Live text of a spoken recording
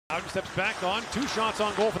Kanadan steps back on, 2 shots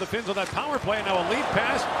on goal for the Finns on that power play. Now a lead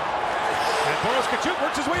pass. And Boris Tkachuk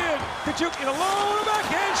works his way in. Tkachuk in a low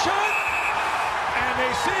backhand shot. And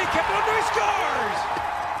they see kept under, he scores!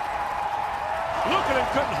 Luukkonen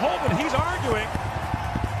couldn't hold it, he's arguing.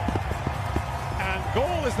 And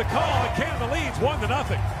goal is the call, and Canada leads 1-0.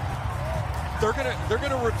 They're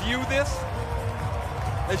gonna review this.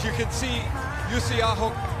 As you can see, Jussi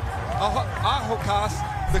Ahokas,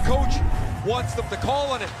 the coach, wants them to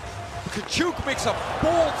call on it. Tkachuk makes a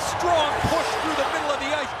bold, strong push through the middle of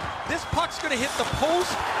the ice. This puck's going to hit the post,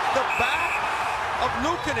 the back of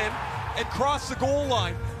Luukkonen, and cross the goal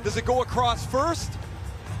line. Does it go across first,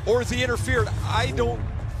 or is he interfered? I don't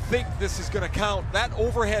think this is going to count. That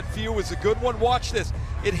overhead view is a good one. Watch this.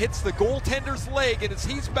 It hits the goaltender's leg, and as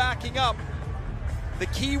he's backing up, the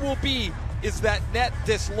key will be, is that net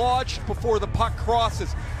dislodged before the puck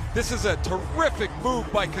crosses. This is a terrific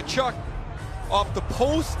move by Tkachuk. Off the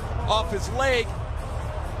post, off his leg.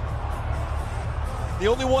 The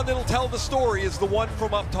only one that'll tell the story is the one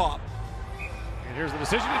from up top. And here's the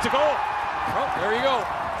decision, it's a goal. Oh, there you go.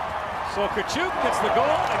 So Tkachuk gets the goal,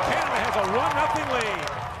 and Canada has a 1-0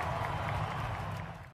 lead.